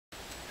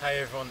Hi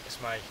everyone, it's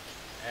Mike.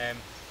 I'm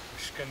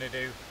just going to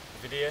do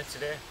a video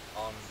today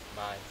on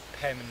my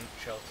permanent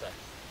shelter.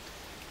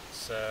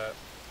 So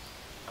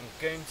I'm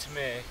going to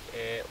make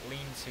a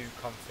lean-to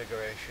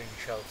configuration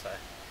shelter.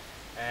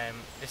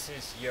 This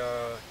is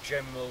your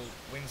general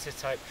winter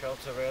type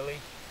shelter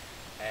really,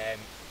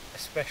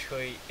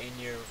 especially in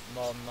your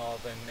more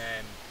northern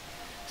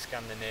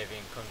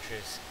Scandinavian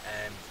countries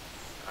and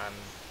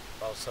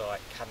also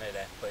like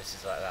Canada,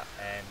 places like that.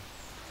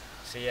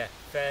 So yeah,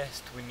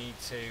 first we need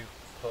to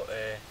put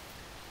a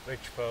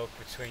ridgepole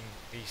between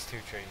these two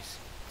trees,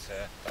 so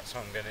that's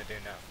what I'm going to do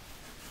now.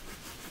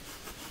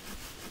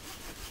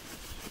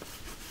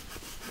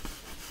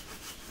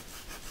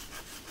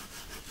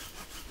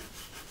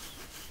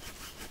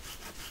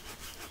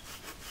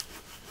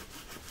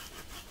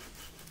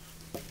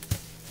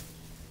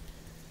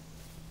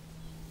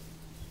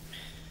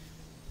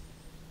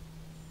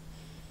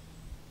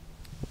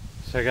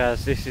 So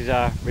guys, this is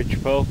our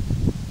ridgepole.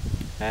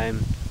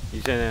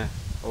 Using a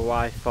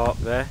Y fork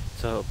there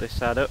to hold this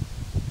side up,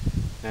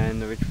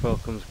 and the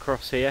ridgepole comes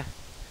across here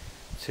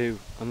to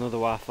another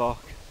Y fork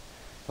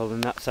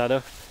holding that side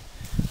up,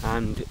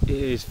 and it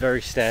is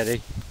very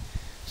sturdy.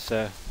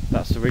 So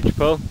that's the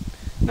ridgepole.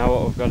 Now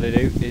what we've got to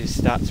do is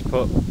start to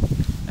put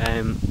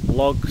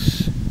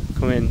logs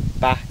coming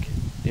back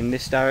in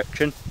this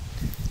direction,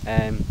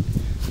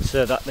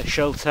 so that the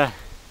shelter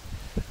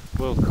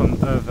will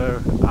come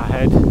over our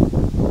head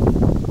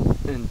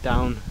and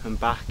down and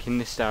back in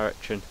this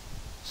direction.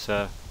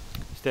 So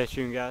stay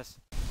tuned guys.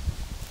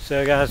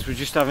 So guys, we're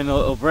just having a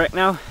little break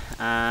now,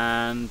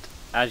 and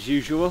as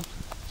usual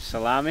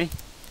salami,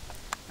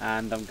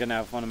 and I'm gonna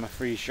have one of my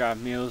freeze dried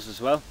meals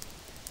as well,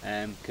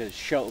 because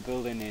shelter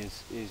building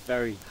is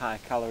very high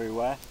calorie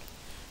work.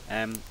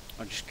 I'll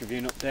just give you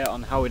an update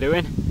on how we're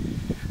doing.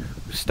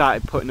 We've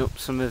started putting up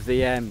some of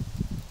the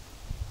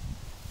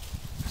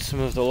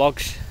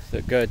logs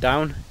that go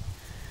down.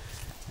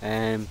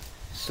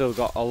 Still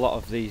got a lot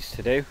of these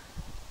to do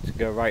to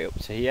go right up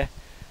to here,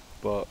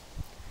 but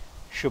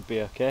should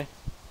be okay.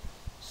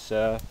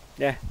 So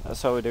yeah,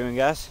 that's how we're doing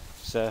guys.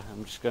 So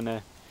I'm just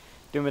gonna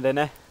do my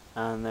dinner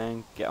and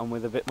then get on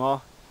with a bit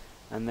more,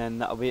 and then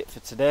that'll be it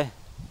for today.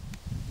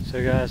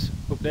 So guys,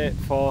 update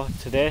for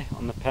today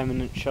on the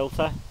permanent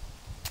shelter.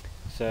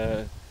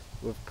 So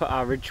we've put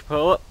our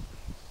ridgepole up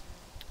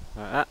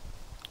like that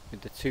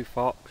with the two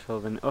forks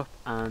holding it up,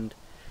 and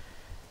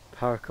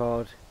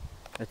paracord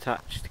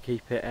attached to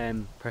keep it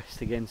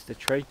pressed against the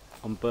tree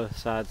on both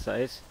sides, that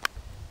is.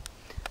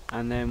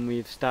 And then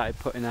we've started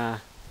putting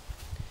our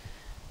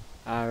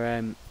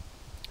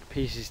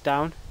pieces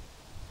down,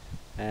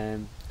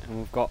 and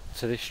we've got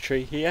to this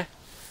tree here.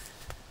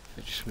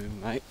 So just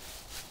move my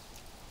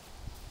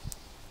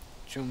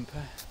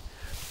jumper.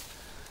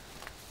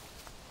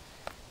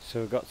 So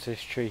we've got to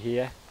this tree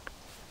here,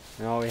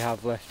 and all we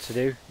have left to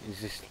do is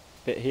this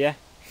bit here,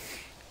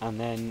 and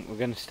then we're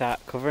going to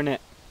start covering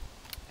it.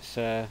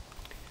 So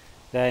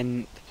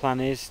then the plan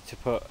is to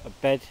put a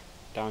bed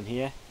down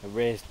here, a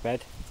raised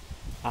bed,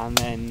 and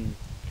then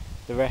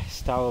the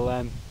rest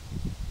I'll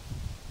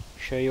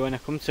show you when I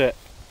come to it.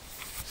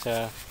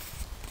 So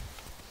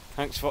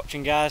thanks for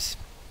watching guys.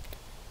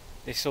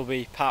 This will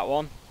be part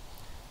 1.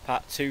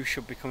 Part 2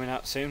 should be coming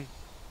out soon,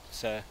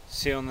 so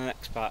see you on the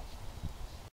next part.